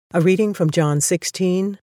A reading from John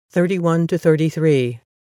 16:31-33.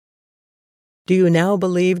 Do you now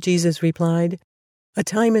believe? Jesus replied. A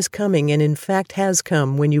time is coming, and in fact has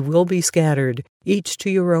come, when you will be scattered, each to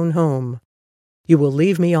your own home. You will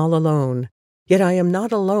leave me all alone. Yet I am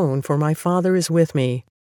not alone, for my Father is with me.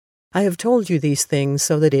 I have told you these things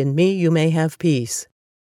so that in me you may have peace.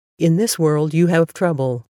 In this world you have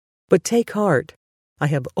trouble, but take heart. I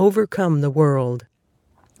have overcome the world.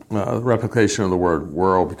 A replication of the word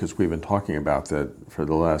world, because we've been talking about that for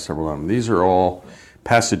the last several months. These are all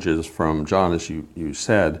passages from John, as you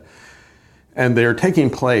said, and they're taking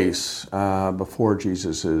place before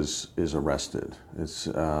Jesus is arrested. It's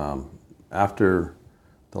after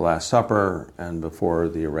the Last Supper and before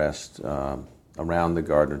the arrest around the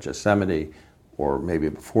Garden of Gethsemane, or maybe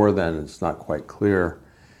before then. It's not quite clear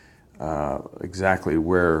exactly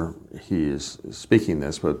where he is speaking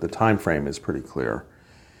this, but the time frame is pretty clear.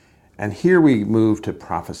 And here we move to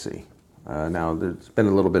prophecy. Now, there's been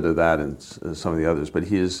a little bit of that in some of the others, but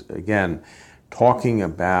he is, again, talking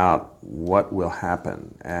about what will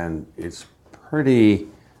happen. And it's pretty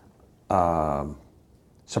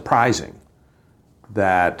surprising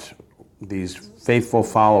that these faithful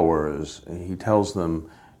followers, he tells them,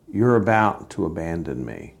 you're about to abandon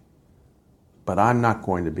me, but I'm not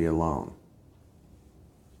going to be alone.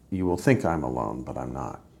 You will think I'm alone, but I'm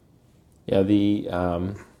not. Yeah,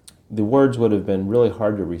 the words would have been really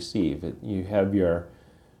hard to receive. You have your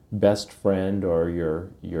best friend or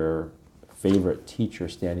your favorite teacher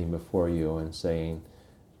standing before you and saying,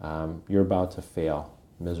 you're about to fail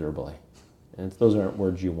miserably. And those aren't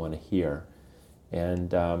words you want to hear.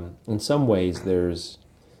 And in some ways, there's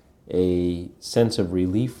a sense of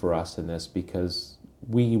relief for us in this because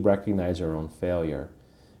we recognize our own failure.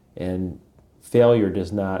 And failure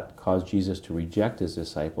does not cause Jesus to reject his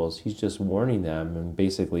disciples. He's just warning them and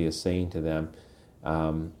basically is saying to them,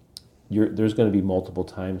 there's going to be multiple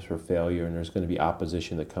times for failure and there's going to be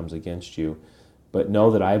opposition that comes against you. But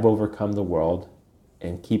know that I've overcome the world,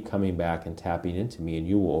 and keep coming back and tapping into me, and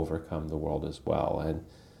you will overcome the world as well. And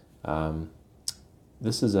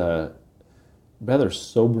this is a rather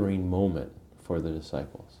sobering moment for the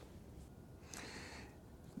disciples.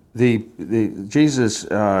 Jesus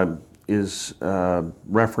is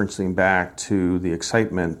referencing back to the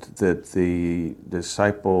excitement that the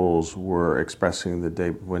disciples were expressing the day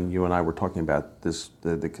when you and I were talking about this,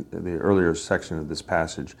 the earlier section of this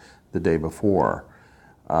passage the day before,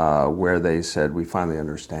 where they said, we finally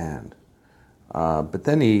understand. But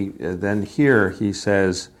then here he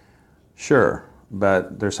says, sure,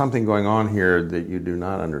 but there's something going on here that you do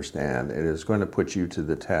not understand. It is going to put you to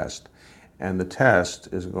the test. And the test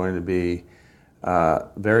is going to be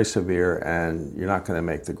very severe, and you're not going to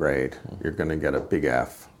make the grade. You're going to get a big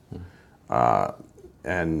F.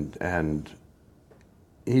 And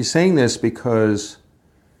he's saying this because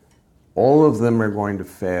all of them are going to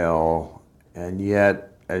fail, and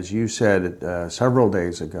yet, as you said several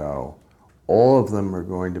days ago, all of them are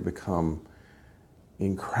going to become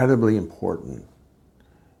incredibly important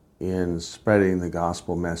in spreading the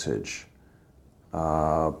gospel message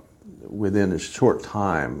within a short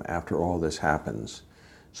time after all this happens.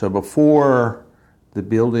 So before the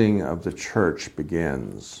building of the church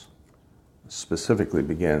begins, specifically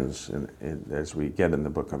begins as we get in the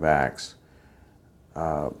book of Acts,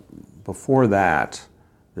 before that,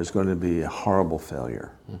 there's going to be a horrible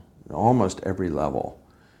failure, almost every level.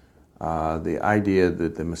 The idea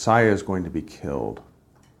that the Messiah is going to be killed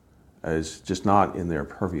is just not in their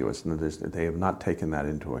purview. They have not taken that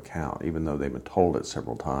into account, even though they've been told it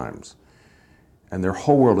several times. And their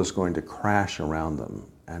whole world is going to crash around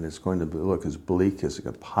them, and it's going to look as bleak as it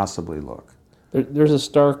could possibly look. There's a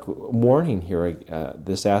stark warning here,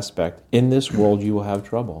 this aspect. In this world you will have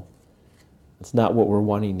trouble. It's not what we're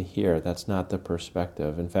wanting to hear. That's not the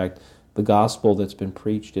perspective. In fact, the gospel that's been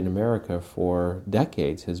preached in America for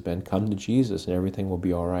decades has been, come to Jesus and everything will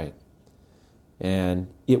be all right. And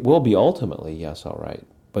it will be ultimately, yes, all right.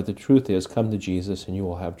 But the truth is, come to Jesus and you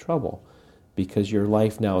will have trouble because your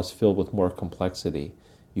life now is filled with more complexity.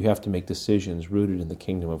 You have to make decisions rooted in the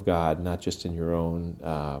kingdom of God, not just in your own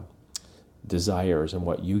desires and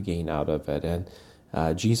what you gain out of it. And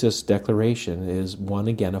Jesus' declaration is one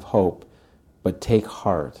again of hope, but take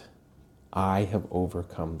heart. I have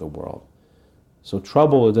overcome the world. So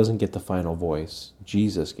trouble, it doesn't get the final voice.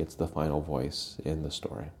 Jesus gets the final voice in the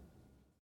story.